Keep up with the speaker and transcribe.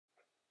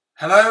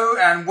Hello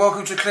and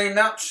welcome to Clean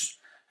Nuts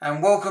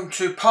and welcome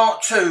to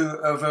part 2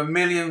 of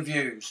 1,000,000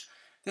 views.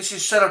 This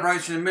is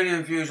celebrating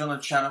 1,000,000 views on the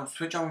channel,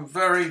 for which I'm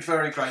very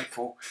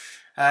grateful,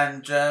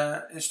 and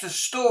it's the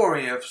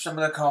story of some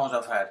of the cars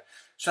I've had.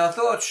 So I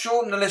thought I'd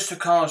shorten the list of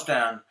cars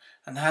down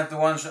and have the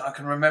ones that I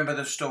can remember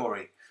the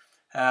story.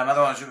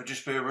 Otherwise it would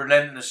just be a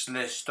relentless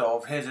list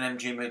of here's an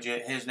MG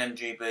Midget, here's an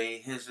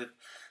MGB, here's a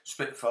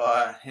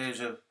Spitfire, here's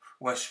a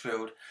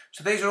Westfield.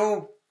 So these are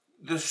all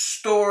the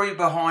story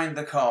behind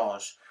the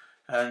cars.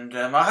 And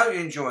I hope you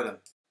enjoy them.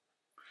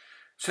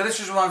 So this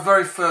was my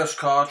very first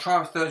car,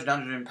 Triumph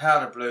 1300 in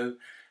powder blue.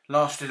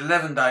 Lasted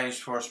 11 days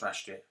before I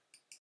smashed it.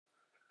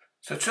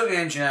 So I took the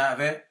engine out of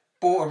it,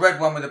 bought a red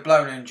one with a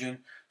blown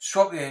engine,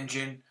 swapped the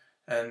engine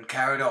and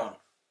carried on.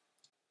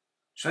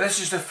 So this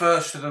is the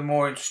first of the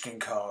more interesting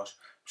cars.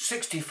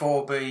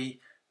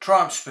 64B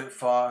Triumph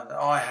Spitfire that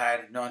I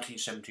had in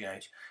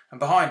 1978. And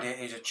behind it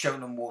is a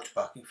Cheltenham water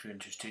bucket if you're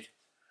interested.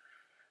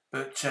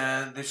 But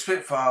the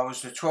Spitfire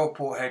was the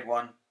 12-port head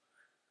one.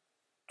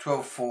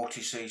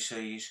 1240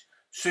 cc's,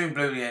 soon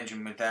blew the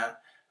engine with that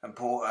and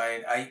bought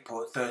an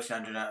 8-port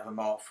 1300 out of a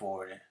Mark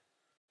IV in it.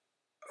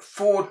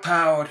 Ford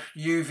powered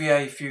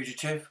UVA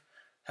Fugitive,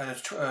 had a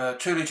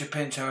 2-litre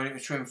Pinto in it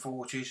with twin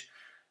 40s,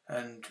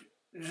 and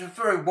it was a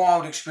very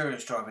wild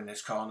experience driving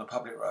this car on the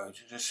public roads.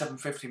 It was a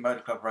 750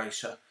 Motor Club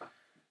racer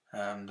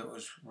that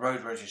was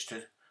road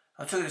registered.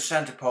 I took it to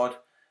Santa Pod,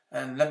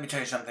 and let me tell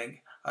you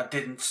something, I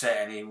didn't set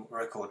any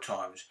record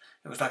times.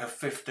 It was like a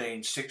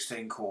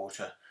 15-16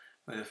 quarter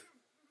with a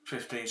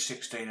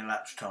 15-16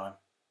 elapsed time.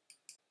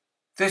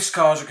 This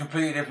car's a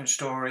completely different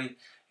story.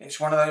 It's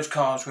one of those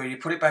cars where you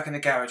put it back in the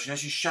garage and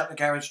as you shut the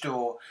garage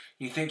door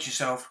you think to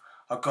yourself,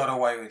 I got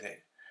away with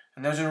it.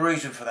 And there's a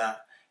reason for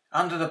that.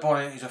 Under the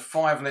bonnet is a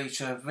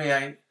 5-litre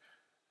V8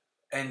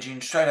 engine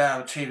straight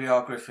out of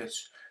TVR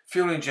Griffiths,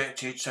 fuel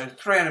injected, so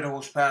 300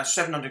 horsepower,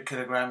 700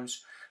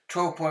 kilograms,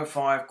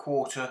 12.5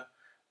 quarter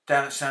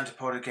down at Santa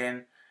Pod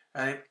again,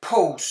 and it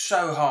pulls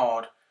so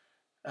hard.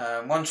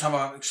 One time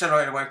I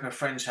accelerated away from a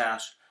friend's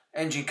house,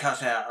 engine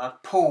cut out, I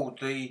pulled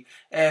the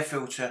air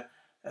filter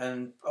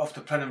and off the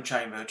plenum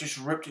chamber, just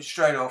ripped it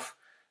straight off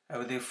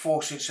with the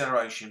forced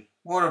acceleration.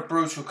 What a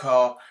brutal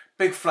car,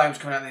 big flames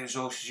coming out of the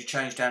exhaust as you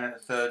change down into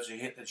thirds, you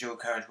hit the dual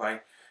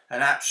carriageway,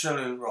 an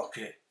absolute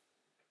rocket.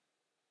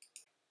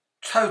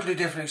 Totally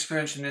different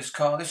experience in this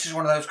car. This is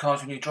one of those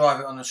cars when you drive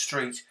it on the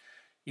street,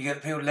 you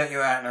get people to let you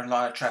out in a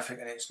line of traffic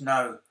and it's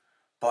no,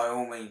 by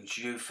all means,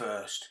 you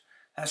first.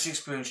 That's the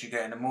experience you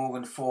get in a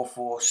Morgan 4.4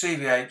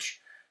 CVH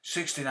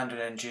 1600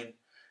 engine.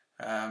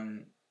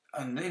 And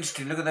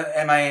interesting, look at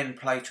the MAN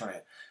plate on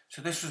it.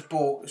 So this was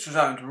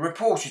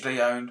reportedly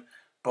owned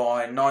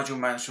by Nigel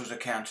Mansell's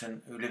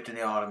accountant who lived in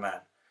the Isle of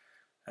Man.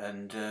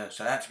 And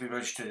so it had to be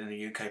registered in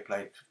the UK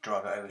plate to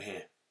drive it over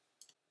here.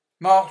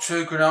 Mark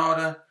II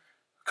Granada,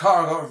 a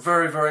car I got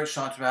very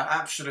excited about,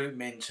 absolute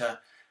minter,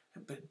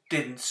 but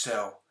didn't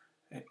sell.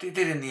 It did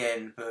in the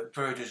end, but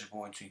very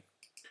disappointing.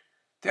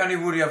 The only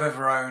Woody I've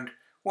ever owned.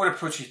 What a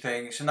pretty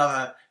thing. It's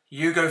another,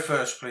 you go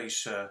first please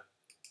sir.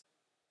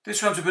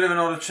 This one's a bit of an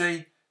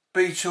oddity.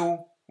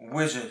 Beetle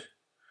Wizard.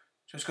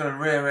 So it's got a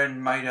rear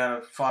end made out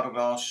of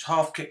fiberglass,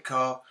 half kit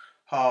car,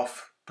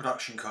 half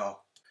production car.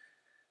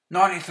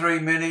 93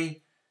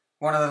 Mini,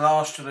 one of the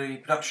last of the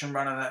production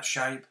run of that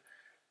shape.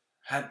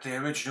 Had the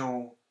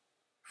original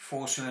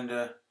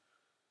 4-cylinder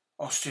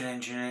Austin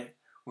engine in it,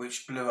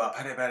 which blew up.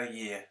 Had it about a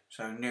year,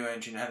 so new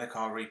engine, had the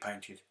car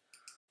repainted.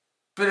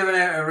 Bit of an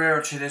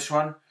rarity this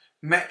one.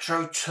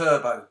 Metro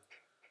Turbo.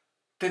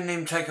 Didn't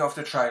even take it off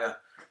the trailer.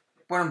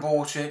 Went and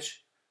bought it,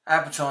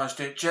 advertised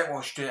it, jet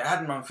washed it,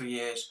 hadn't run for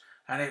years,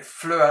 and it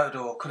flew out the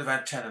door. Could have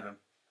had 10 of them.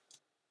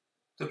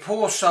 The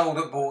poor soul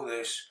that bought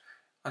this,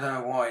 I don't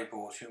know why he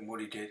bought it and what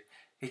he did.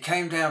 He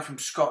came down from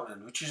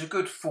Scotland, which is a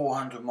good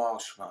 400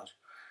 miles from us,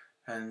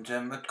 and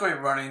got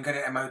it running, got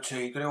it MOT,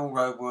 got it all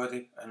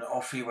roadworthy, and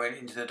off he went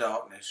into the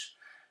darkness.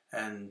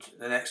 And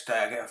the next day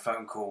I get a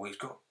phone call, he's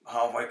got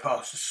halfway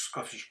past the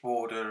Scottish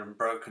border and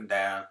broken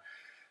down.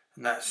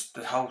 And that's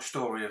the whole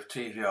story of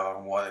TVR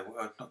and why they,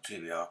 not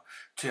TVR,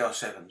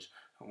 TR7s,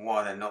 and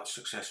why they're not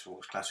successful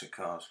as classic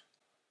cars.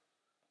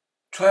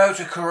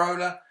 Toyota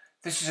Corolla,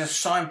 this is a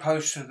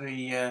signpost of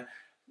the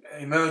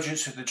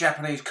emergence of the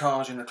Japanese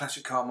cars in the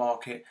classic car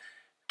market.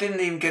 Didn't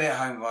even get it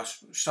home, I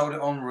sold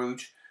it en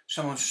route.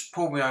 Someone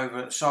pulled me over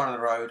at the side of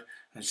the road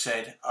and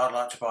said, I'd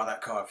like to buy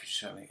that car if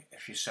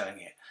you're selling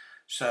it.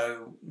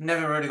 So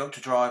never really got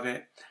to drive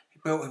it. He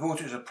bought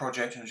it as a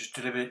project and just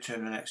delivered it to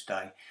him the next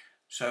day.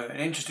 So an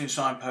interesting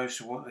signpost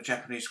of what the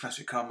Japanese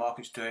classic car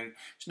market's doing.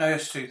 It's no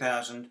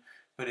S2000,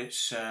 but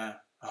it's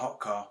a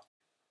hot car.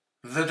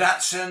 The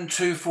Datsun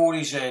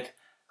 240Z,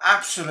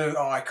 absolute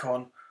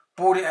icon.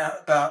 Bought it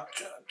out about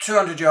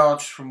 200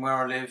 yards from where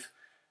I live.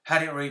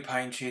 Had it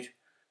repainted.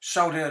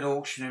 Sold it at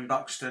auction in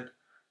Buxton,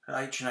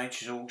 at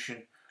H&H's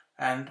auction.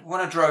 And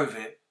when I drove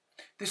it,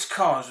 this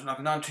car's like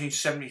a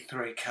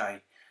 1973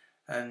 K.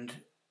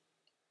 And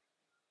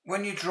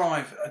when you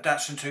drive a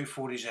Datsun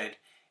 240Z,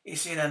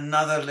 it's in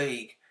another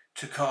league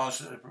to cars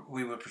that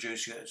we were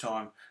producing at the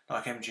time,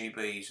 like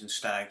MGBs and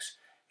Stags.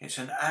 It's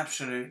an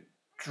absolute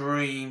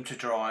dream to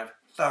drive.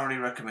 Thoroughly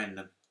recommend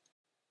them.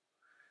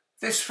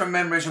 This from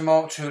memory is a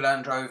Mark II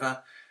Land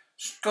Rover.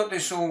 It's got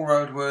this all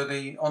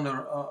roadworthy on the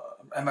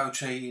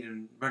MOT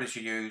and ready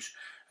to use.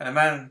 And a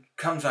man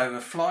comes over,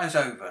 flies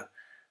over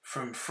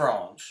from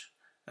France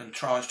and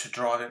tries to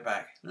drive it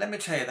back. Let me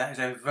tell you, that is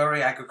a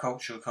very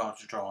agricultural car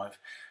to drive,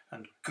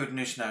 and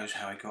goodness knows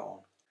how he got on.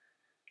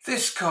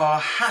 This car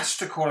has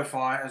to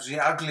qualify as the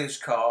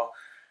ugliest car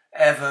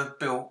ever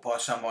built by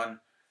someone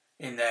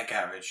in their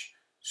garage.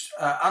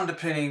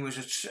 Underpinning was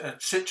a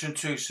Citroen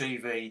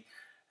 2CV,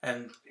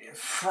 and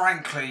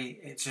frankly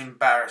it's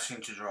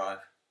embarrassing to drive.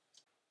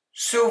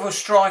 Silver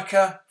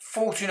Striker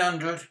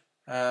 1400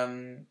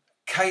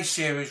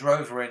 K-Series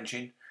Rover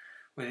engine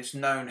with its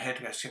known head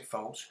gasket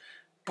faults.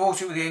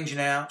 Bought it with the engine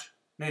out,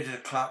 needed a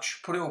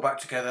clutch, put it all back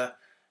together,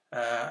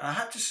 and I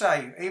have to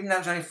say, even though it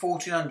was only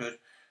 1400,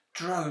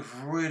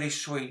 drove really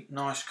sweet,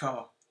 nice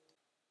car.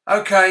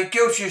 Okay,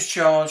 guilty as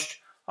charged.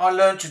 I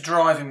learnt to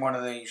drive in one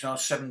of these when I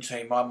was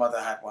 17. My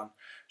mother had one.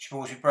 She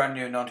bought it brand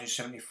new in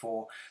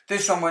 1974.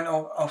 This one went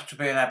off to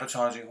be an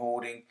advertising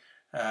hoarding.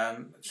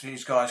 So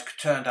these guys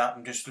turned up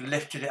and just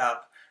lifted it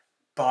up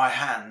by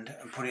hand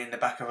and put it in the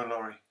back of a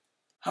lorry.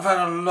 I've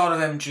had a lot of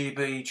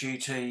MGB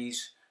GTs,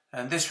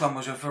 and this one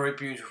was a very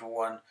beautiful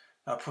one.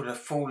 I put a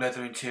full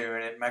leather interior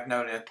in it,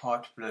 magnolia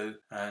piped blue,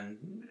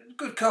 and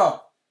good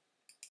car.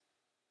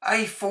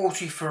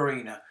 A40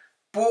 Farina,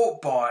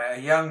 bought by a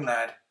young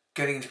lad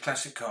getting into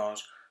classic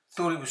cars,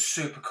 thought it was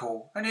super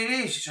cool, and it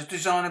is. It's a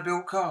designer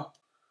built car.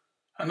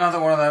 Another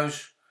one of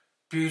those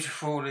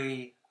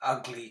beautifully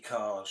ugly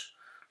cars.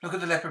 Look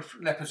at the leopard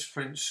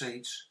print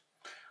seats.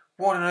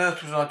 What on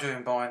earth was I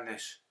doing buying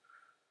this?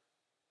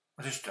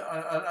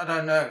 I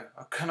don't know.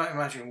 I cannot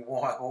imagine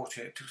why I bought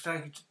it.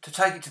 To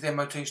take it to the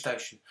MOT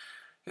station,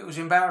 it was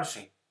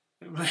embarrassing.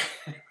 It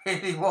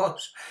really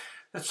was.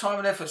 The time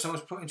and effort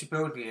someone's put into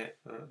building it.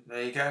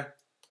 There you go.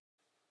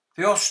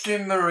 The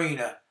Austin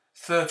Marina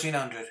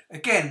 1300.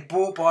 Again,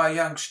 bought by a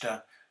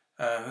youngster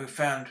who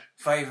found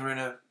favour in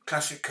a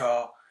classic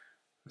car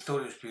and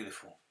thought it was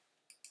beautiful.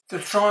 The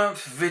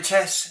Triumph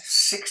Vitesse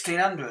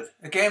 1600.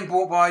 Again,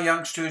 bought by a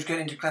youngster who's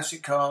getting into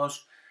classic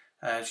cars.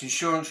 Its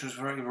insurance was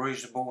very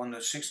reasonable on the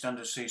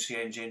 1600cc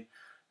engine,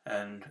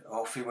 and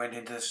off he went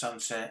into the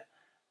sunset.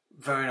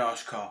 Very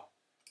nice car.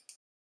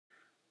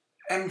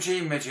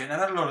 MG Midget. I've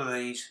had a lot of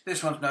these.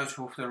 This one's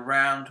notable for the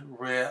round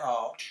rear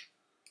arch.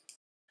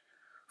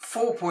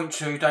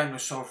 4.2 Daimler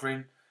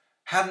Sovereign.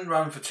 Hadn't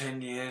run for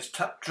 10 years.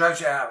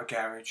 Dragged it out of a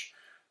garage.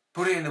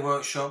 Put it in the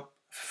workshop.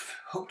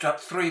 Hooked up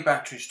 3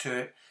 batteries to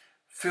it.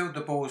 Filled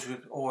the balls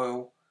with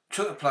oil.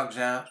 Took the plugs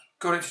out.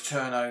 Got it to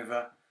turn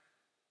over.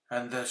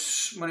 And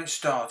when it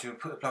started, we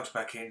put the plugs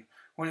back in.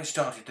 When it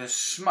started, the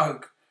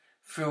smoke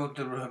filled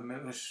the room.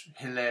 It was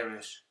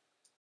hilarious.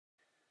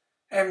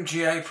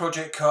 MGA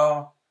project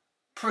car.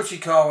 Pretty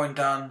car when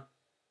done.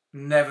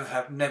 Never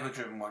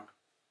driven one.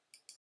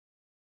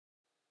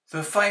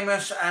 The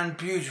famous and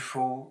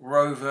beautiful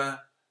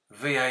Rover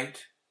V8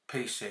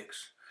 P6.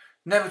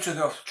 Never took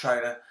it off the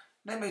trailer.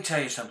 Let me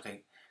tell you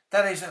something.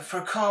 That is, for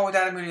a car with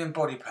aluminium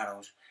body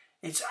panels,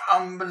 it's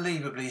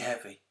unbelievably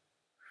heavy.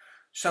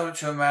 Sold it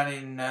to a man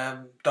in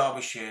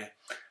Derbyshire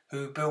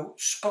who built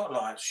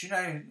spotlights. You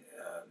know,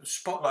 the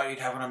spotlight you'd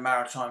have on a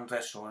maritime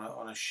vessel,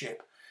 on a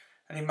ship.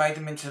 And he made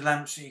them into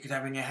lamps that you could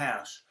have in your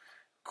house.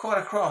 Quite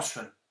a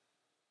craftsman.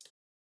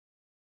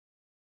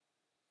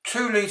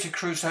 2 litre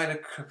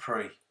Crusader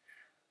Capri.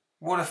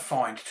 What a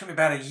find. It took me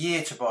about a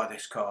year to buy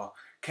this car.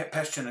 Kept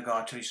pestering the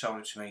guy till he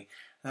sold it to me.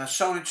 And I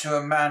sold it to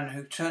a man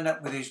who turned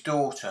up with his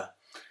daughter.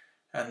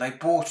 And they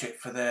bought it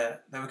for the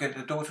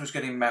daughter was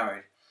getting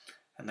married.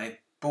 And they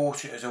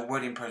bought it as a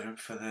wedding present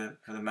for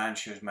the man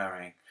she was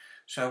marrying.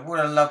 So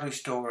what a lovely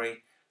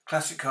story.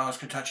 Classic cars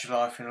can touch your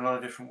life in a lot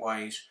of different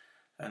ways.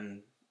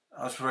 And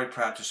I was very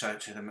proud to sell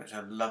it to them. It's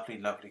a lovely,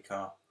 lovely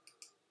car.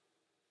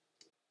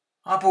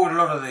 I bought a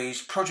lot of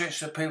these projects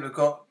that people have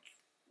got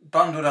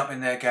bundled up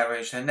in their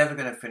garage. They're never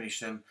going to finish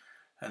them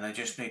and they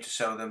just need to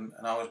sell them.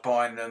 And I was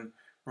buying them,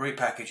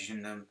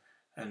 repackaging them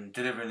and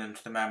delivering them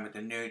to the man with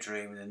the new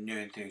dream and the new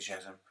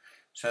enthusiasm.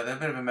 So they're a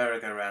bit of a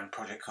merry-go-round,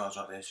 project cars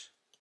like this.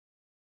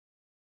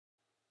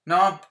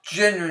 Now, I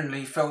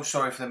genuinely felt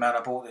sorry for the man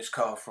I bought this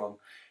car from.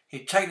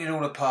 He'd taken it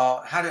all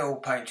apart, had it all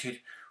painted,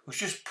 was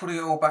just putting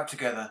it all back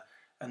together,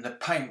 and the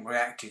paint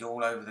reacted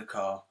all over the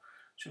car.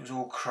 So it was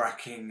all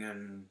cracking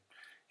and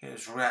it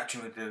was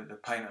reacting with the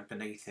paint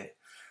underneath it.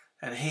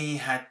 And he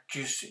had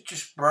it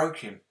just broke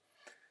him.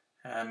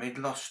 He'd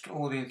lost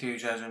all the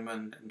enthusiasm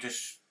and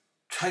just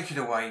take it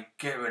away,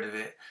 get rid of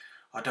it.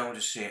 I don't want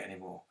to see it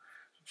anymore.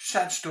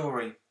 Sad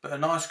story, but a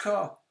nice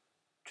car.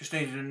 Just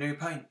needed a new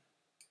paint.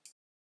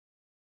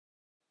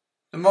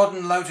 The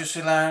modern Lotus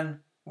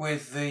Elan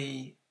with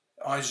the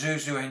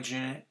Isuzu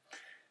engine in it.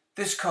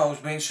 This car was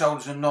being sold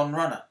as a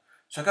non-runner.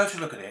 So I go to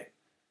look at it,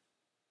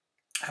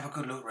 have a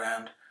good look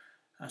round,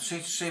 and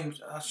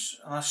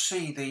I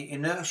see the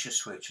inertia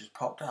switch has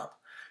popped up.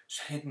 It's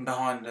hidden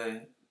behind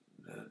the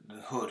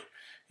hood.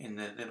 in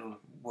the little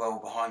well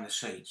behind the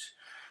seats.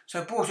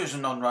 So I bought it as a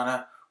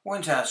non-runner,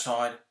 went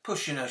outside,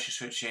 pushed the inertia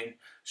switch in,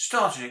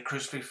 started it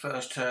crisply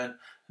first turn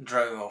and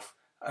drove off,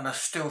 and I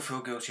still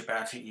feel guilty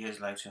about it years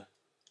later.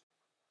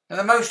 Now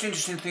the most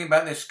interesting thing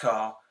about this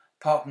car,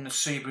 apart from the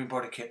Sebring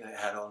body kit that it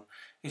had on,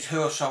 is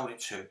who I sold it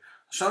to.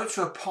 I sold it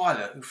to a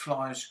pilot who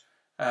flies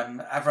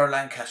Avro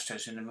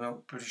Lancasters in the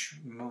British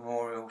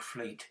Memorial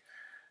Fleet,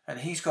 and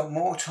he's got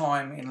more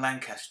time in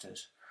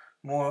Lancasters,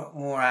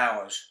 more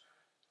hours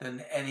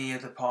than any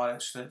of the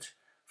pilots that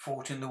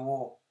fought in the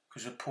war,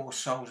 because the poor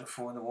souls that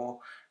fought in the war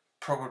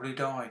probably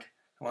died,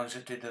 the ones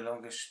that did the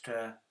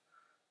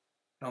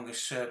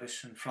longest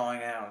service and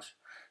flying hours.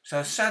 So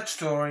a sad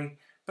story,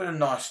 but a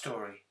nice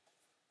story.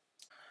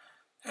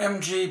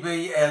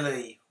 MGB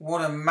LE,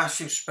 what a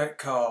massive spec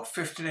car,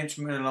 15-inch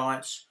mirror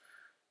lights,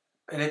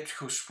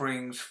 elliptical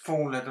springs,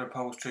 full leather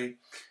upholstery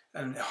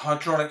and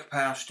hydraulic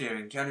power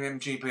steering. The only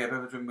MGB I've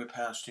ever driven with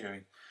power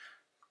steering.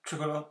 Took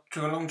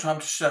a long time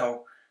to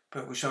sell,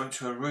 but we sold it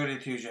to a real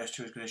enthusiast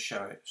who was going to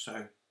show it,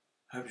 so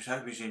hope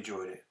he's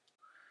enjoyed it.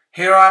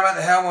 Here I am at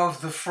the helm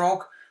of the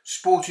Frog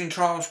Sporting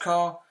Trials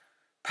car,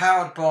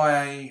 powered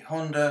by a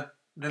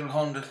little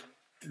Honda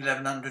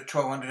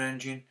 1200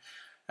 engine,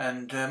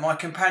 and my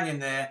companion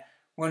there,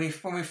 when we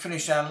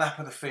finished our lap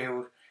of the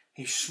field,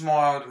 he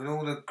smiled with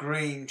all the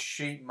green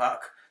sheet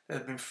muck that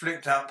had been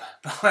flicked up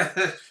by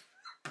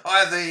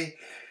the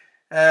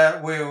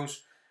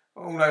wheels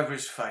all over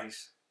his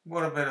face.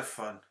 What a bit of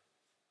fun.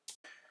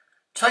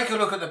 Take a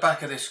look at the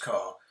back of this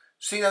car.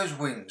 See those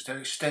wings, they're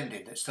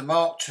extended. It's the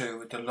Mark II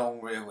with the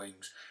long rear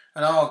wings,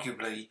 and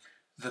arguably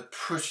the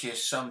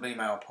prettiest Sunbeam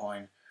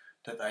Alpine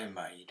that they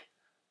made.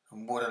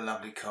 And what a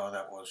lovely car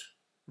that was.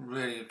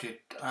 Really did.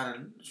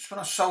 When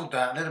I sold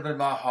that, a little bit of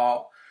my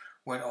heart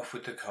went off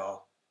with the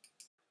car.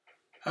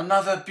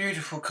 Another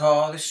beautiful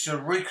car. This is a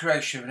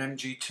recreation of an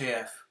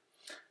MGTF,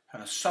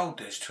 and I sold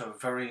this to a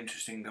very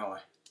interesting guy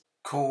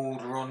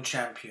called Ron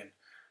Champion,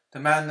 the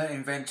man that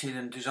invented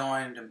and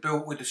designed and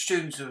built with the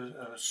students of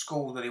a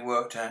school that he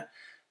worked at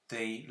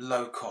the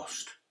Low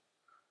Cost,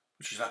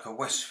 which is like a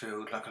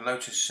Westfield, like a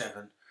Lotus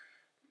 7,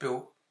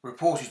 built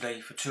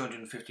reportedly for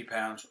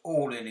 £250,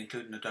 all in,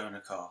 including the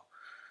donor car.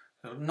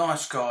 A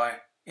nice guy,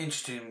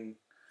 interesting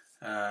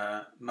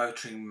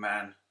motoring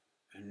man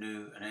who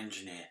knew an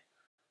engineer.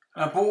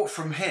 And I bought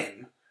from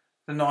him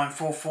the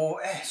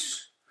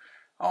 944S,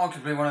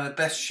 arguably one of the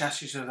best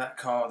chassis of that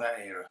car of that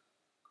era.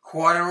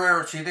 Quite a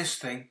rarity, this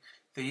thing,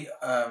 the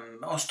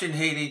Austin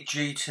Healey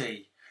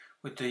GT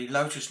with the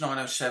Lotus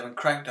 907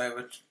 cranked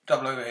over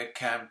double overhead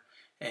cam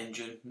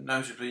engine,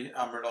 notably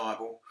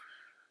unreliable.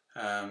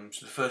 So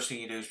the first thing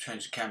you do is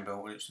change the cam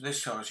belt. It's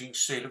this size, you can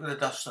see, look at the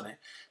dust on it,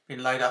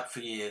 been laid up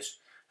for years.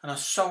 And I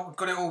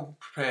got it all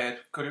prepared,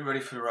 got it ready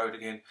for the road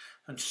again,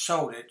 and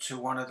sold it to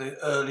one of the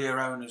earlier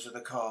owners of the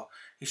car.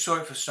 He saw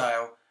it for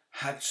sale,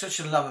 had such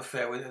a love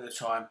affair with it at the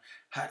time,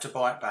 had to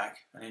buy it back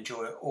and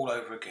enjoy it all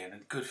over again,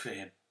 and good for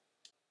him.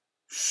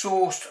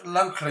 Sourced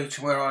locally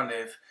to where I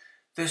live,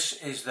 this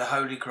is the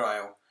Holy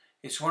Grail.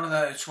 It's one of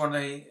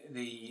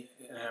the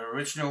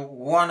original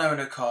one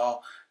owner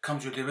car.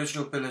 Comes with the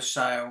original bill of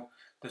sale,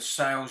 the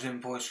sales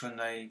invoice when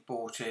they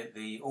bought it,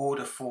 the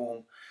order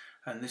form,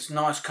 and this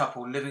nice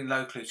couple living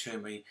locally to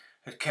me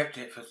had kept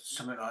it for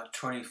something like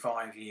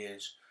 25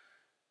 years,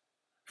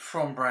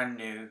 from brand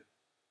new,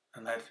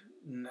 and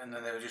then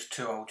they were just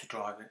too old to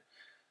drive it.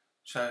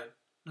 So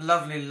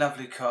lovely,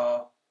 lovely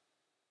car,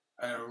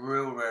 and a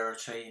real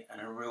rarity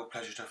and a real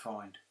pleasure to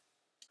find.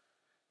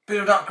 Bit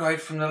of an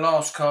upgrade from the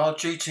last car,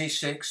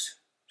 GT6,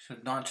 it's a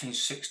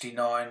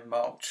 1969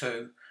 Mark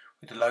II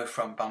with the low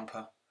front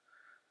bumper.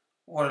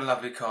 What a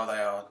lovely car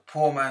they are. The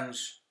poor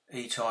man's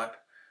E-Type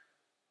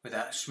with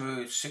that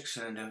smooth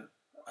 6-cylinder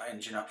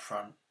engine up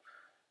front.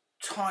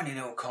 Tiny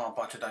little car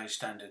by today's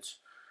standards,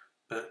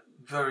 but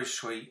very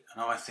sweet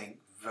and I think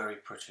very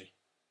pretty.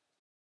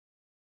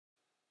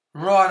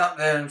 Right up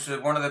there into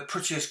one of the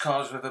prettiest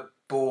cars I've ever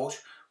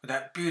bought, with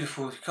that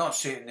beautiful, you can't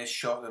see it in this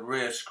shot, the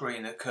rear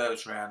screen that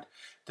curves round,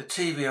 the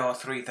TVR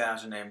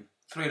 3000M,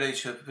 3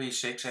 litre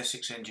V6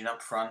 Essex engine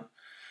up front.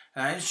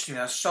 And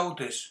interestingly, I sold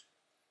this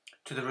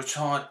to the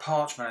retired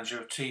parts manager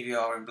of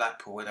TVR in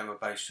Blackpool, where they were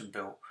based and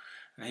built,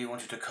 and he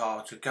wanted a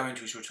car to go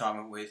into his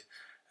retirement with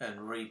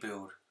and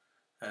rebuild.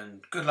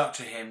 And good luck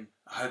to him.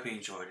 I hope he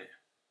enjoyed it.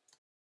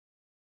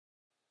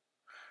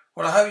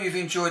 Well, I hope you've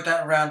enjoyed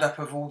that roundup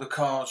of all the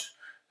cars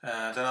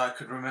that I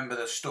could remember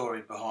the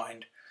story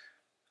behind.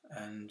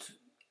 And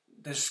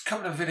there's a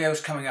couple of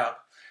videos coming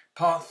up,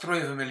 part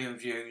 3 of 1 million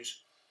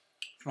views,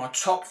 for my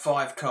top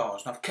 5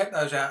 cars, and I've kept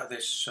those out of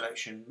this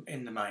selection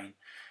in the main.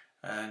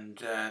 And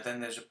then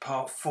there's a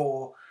part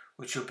 4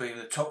 which will be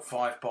the top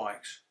 5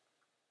 bikes.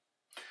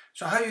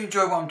 So I hope you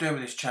enjoy what I'm doing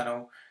with this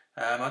channel.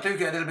 I do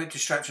get a little bit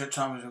distracted at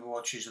times with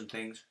watches and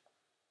things,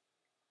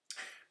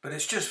 but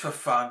it's just for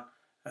fun.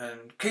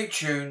 And keep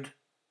tuned,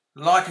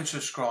 like and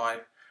subscribe,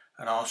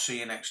 and I'll see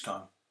you next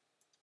time.